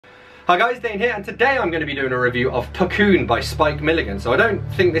Hi guys, Dane here, and today I'm going to be doing a review of Puckoon by Spike Milligan. So I don't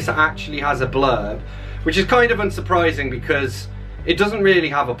think this actually has a blurb, which is kind of unsurprising because it doesn't really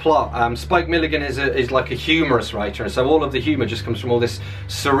have a plot. Spike Milligan is like a humorous writer, and so all of the humour just comes from all this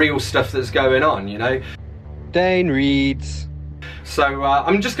surreal stuff that's going on, you know? Dane reads. So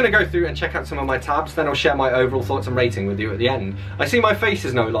I'm just going to go through and check out some of my tabs, then I'll share my overall thoughts and rating with you at the end. I see my face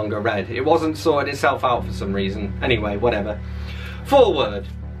is no longer red. It wasn't sorted itself out for some reason. Anyway, whatever. Forward.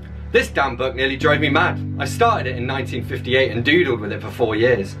 This damn book nearly drove me mad. I started it in 1958 and doodled with it for 4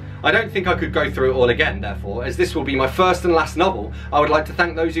 years. I don't think I could go through it all again, therefore, as this will be my first and last novel. I would like to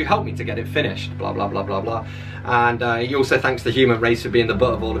thank those who helped me to get it finished, blah blah blah blah blah. And he also thanks the human race for being the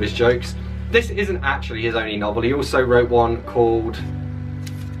butt of all of his jokes. This isn't actually his only novel. He also wrote one called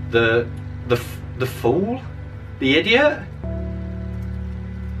The Fool? The Idiot?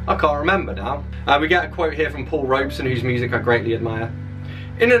 I can't remember now. We get a quote here from Paul Robeson, whose music I greatly admire.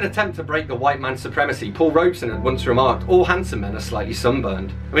 In an attempt to break the white man's supremacy, Paul Robeson had once remarked, all handsome men are slightly sunburned.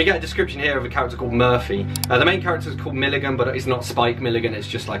 And we get a description here of a character called Murphy. The main character is called Milligan, but it's not Spike Milligan, it's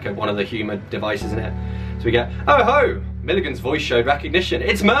just like one of the humour devices in it. So we get, oh ho! Milligan's voice showed recognition.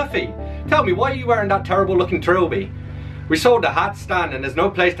 It's Murphy! Tell me, why are you wearing that terrible looking trilby? We sold a hat stand and there's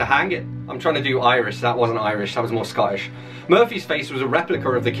no place to hang it. I'm trying to do Irish, that wasn't Irish, that was more Scottish. Murphy's face was a replica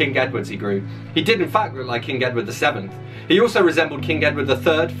of the King Edwards he grew. He did in fact look like King Edward VII. He also resembled King Edward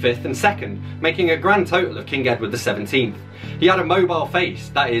III, V and II, making a grand total of King Edward XVII. He had a mobile face,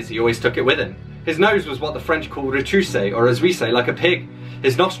 that is, he always took it with him. His nose was what the French called retroussé, or as we say, like a pig.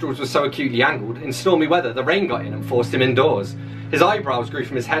 His nostrils were so acutely angled, in stormy weather the rain got in and forced him indoors. His eyebrows grew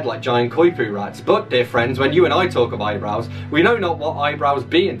from his head like giant koipu rats, but, dear friends, when you and I talk of eyebrows, we know not what eyebrows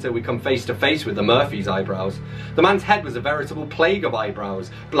be until we come face to face with the Murphy's eyebrows. The man's head was a veritable plague of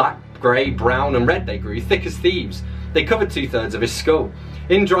eyebrows. Black, grey, brown and red they grew, thick as thieves. They covered 2/3 of his skull.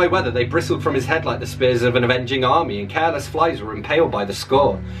 In dry weather they bristled from his head like the spears of an avenging army, and careless flies were impaled by the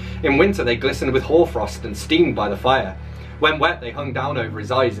score. In winter they glistened with hoarfrost and steamed by the fire. When wet they hung down over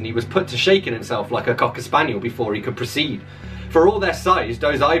his eyes, and he was put to shaking himself like a cocker spaniel before he could proceed. For all their size,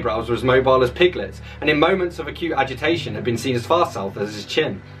 those eyebrows were as mobile as piglets, and in moments of acute agitation had been seen as far south as his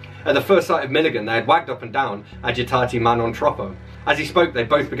chin. At the first sight of Milligan they had wagged up and down, agitati man non troppo. As he spoke they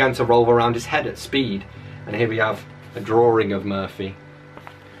both began to roll around his head at speed. And here we have a drawing of Murphy.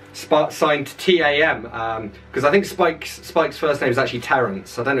 Signed TAM, because I think Spike's first name is actually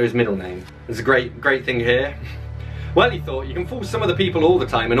Terence. I don't know his middle name. There's a great thing here. Well, he thought, you can fool some of the people all the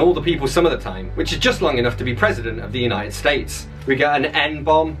time and all the people some of the time, which is just long enough to be President of the United States. We get an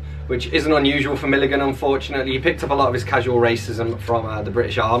N-bomb, which isn't unusual for Milligan, unfortunately. He picked up a lot of his casual racism from the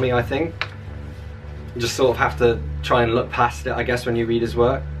British Army, I think. You just sort of have to try and look past it, I guess, when you read his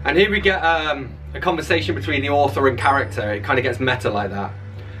work. And here we get a conversation between the author and character. It kind of gets meta like that.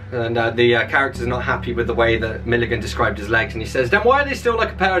 And the character's not happy with the way that Milligan described his legs, and he says, then why are they still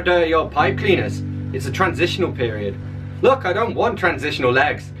like a pair of dirty old pipe cleaners? It's a transitional period. Look, I don't want transitional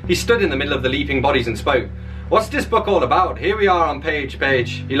legs. He stood in the middle of the leaping bodies and spoke. What's this book all about? Here we are on page.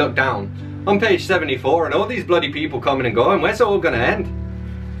 He looked down. On page 74, and all these bloody people coming and going. Where's it all gonna end?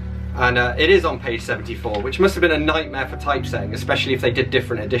 And it is on page 74, which must have been a nightmare for typesetting, especially if they did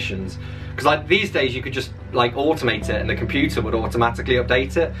different editions. Because like these days you could just like automate it and the computer would automatically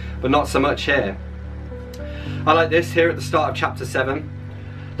update it, but not so much here. I like this here at the start of chapter 7.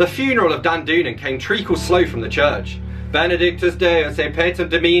 The funeral of Dan Doonan came treacle slow from the church. Benedictus Deus e Pater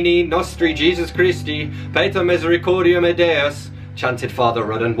Domini Nostri Jesus Christi, Pater Misericordium e Deus, chanted Father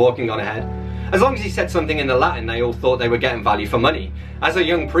Rudden, walking on ahead. As long as he said something in the Latin, they all thought they were getting value for money. As a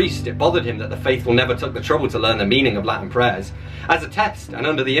young priest, it bothered him that the faithful never took the trouble to learn the meaning of Latin prayers. As a test, and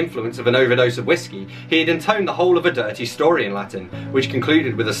under the influence of an overdose of whiskey, he had intoned the whole of a dirty story in Latin, which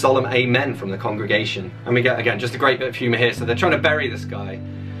concluded with a solemn amen from the congregation. And we get, again, just a great bit of humour here. So they're trying to bury this guy.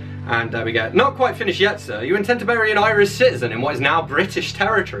 And we get, not quite finished yet, sir. You intend to bury an Irish citizen in what is now British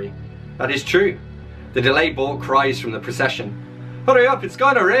territory. That is true. The delay brought cries from the procession. Hurry up, it's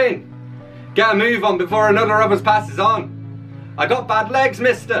gonna rain. Get a move on before another of us passes on. I got bad legs,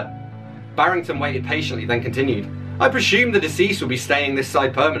 mister. Barrington waited patiently, then continued. I presume the deceased will be staying this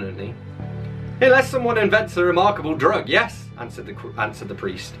side permanently. Unless someone invents a remarkable drug, yes, answered the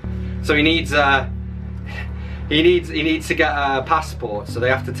priest. So he needs to get a passport, so they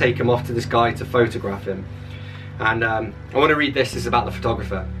have to take him off to this guy to photograph him. And I want to read this. It's about the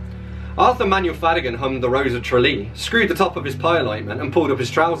photographer. Arthur Manuel Flanagan hummed the Rose of Tralee, screwed the top of his pie alignment and pulled up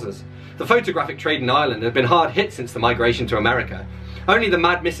his trousers. The photographic trade in Ireland had been hard hit since the migration to America. Only the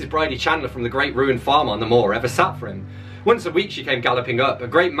mad Mrs. Bridie Chandler from the great ruined farm on the moor ever sat for him. Once a week she came galloping up, a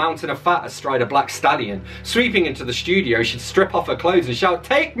great mountain of fat astride a black stallion. Sweeping into the studio, she'd strip off her clothes and shout,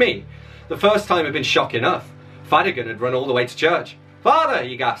 "Take me!" The first time had been shock enough. Fadigan had run all the way to church. "Father,"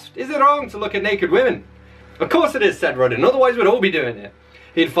 he gasped, "is it wrong to look at naked women?" "Of course it is," said Rudden, "otherwise we'd all be doing it."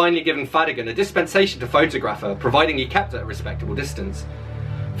 He had finally given Fadigan a dispensation to photograph her, providing he kept at a respectable distance.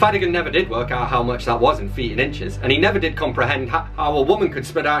 Fadigan never did work out how much that was in feet and inches, and he never did comprehend how a woman could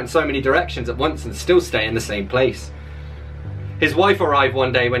spread out in so many directions at once and still stay in the same place. His wife arrived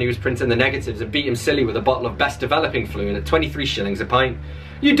one day when he was printing the negatives and beat him silly with a bottle of best developing fluid at 23 shillings a pint.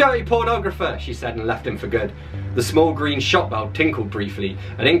 "You dirty pornographer," she said, and left him for good. The small green shop bell tinkled briefly,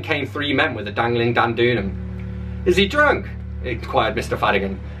 and in came 3 men with a dangling dandunum. "Is he drunk?" inquired Mr.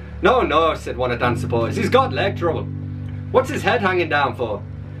 Fadigan. "No, no," said one of Dan's supporters. "He's got leg trouble." "What's his head hanging down for?"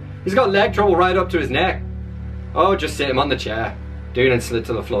 "He's got leg trouble right up to his neck." "Oh, just sit him on the chair." Doonan slid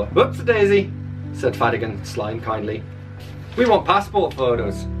to the floor. "Whoops-a-daisy," said Fadigan, slying kindly. "We want passport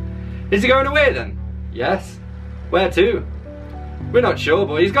photos." "Is he going away then?" "Yes." "Where to?" "We're not sure,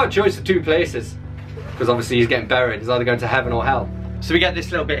 but he's got a choice of 2 places. Because obviously he's getting buried. He's either going to heaven or hell. So we get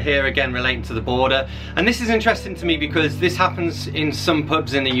this little bit here again relating to the border. And this is interesting to me because this happens in some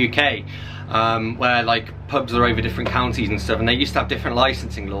pubs in the UK. Where like pubs are over different counties and stuff, and they used to have different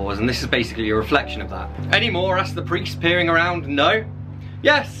licensing laws, and this is basically a reflection of that. "Any more?" asked the priest, peering around. "No?"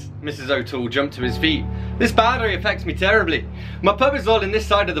 "Yes." Mrs. O'Toole jumped to his feet. "This boundary affects me terribly. My pub is all in this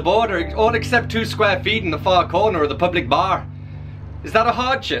side of the border, all except 2 square feet in the far corner of the public bar." "Is that a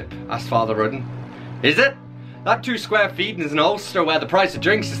hardship?" asked Father Rudden. "Is it? That 2 square feet is an Ulster where the price of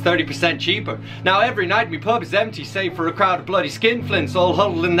drinks is 30% cheaper. Now every night my pub is empty save for a crowd of bloody skinflints all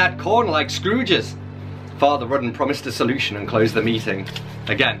huddled in that corner like Scrooges." Father Rudden promised a solution and closed the meeting.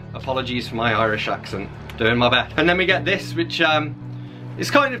 Again, apologies for my Irish accent, doing my best. And then we get this, which is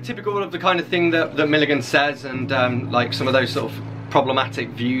kind of typical of the kind of thing that Milligan says, and like some of those sort of problematic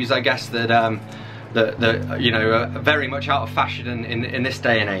views, I guess, that you know, are very much out of fashion in this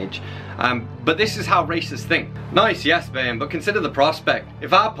day and age. But this is how racists think. "Nice, yes, Bane, but consider the prospect.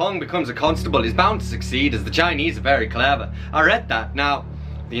 If Ah Pong becomes a constable, he's bound to succeed, as the Chinese are very clever. I read that. Now,"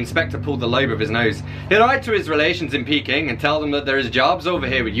 the inspector pulled the lobe of his nose, "he'll write to his relations in Peking and tell them that there is jobs over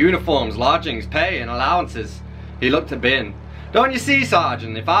here with uniforms, lodgings, pay and allowances." He looked at Bin. "Don't you see,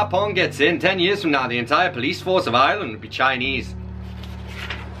 Sergeant, if Ah Pong gets in, 10 years from now the entire police force of Ireland would be Chinese."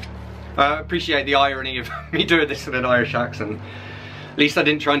 I appreciate the irony of me doing this with an Irish accent. At least I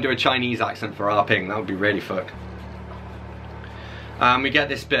didn't try and do a Chinese accent for Ah Ping, that would be really fucked. We get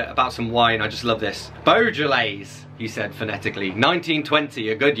this bit about some wine, I just love this. "Beaujolais," he said phonetically. "1920,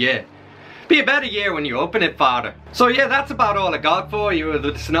 a good year. Be a better year when you open it, Father." So yeah, that's about all I got for you with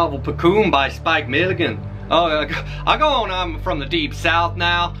this novel Puckoon by Spike Milligan. Oh, I go on, I'm from the deep south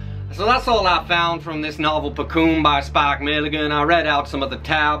now. So that's all I found from this novel Puckoon by Spike Milligan. I read out some of the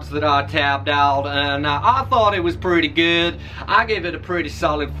tabs that I tabbed out, and I thought it was pretty good. I gave it a pretty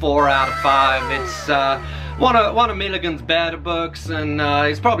solid 4 out of 5. It's one of Milligan's better books, and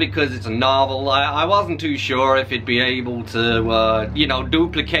it's probably because it's a novel. I wasn't too sure if it'd be able to, you know,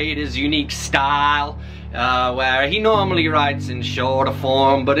 duplicate his unique style. Where he normally writes in shorter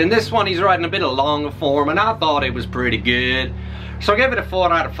form, but in this one he's writing a bit of longer form, and I thought it was pretty good. So I gave it a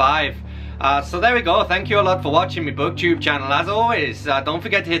 4 out of 5. So there we go. Thank you a lot for watching my booktube channel. As always, don't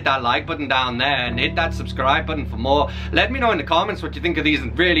forget to hit that like button down there and hit that subscribe button for more. Let me know in the comments what you think of these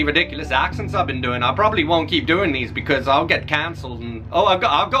really ridiculous accents I've been doing. I probably won't keep doing these because I'll get cancelled. And oh, I've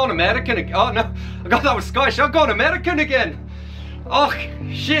gone American again. Oh no, I got that was Scottish. I've gone American again. Oh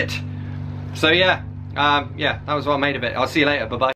shit. So yeah, that was what I made of it. I'll see you later. Bye bye.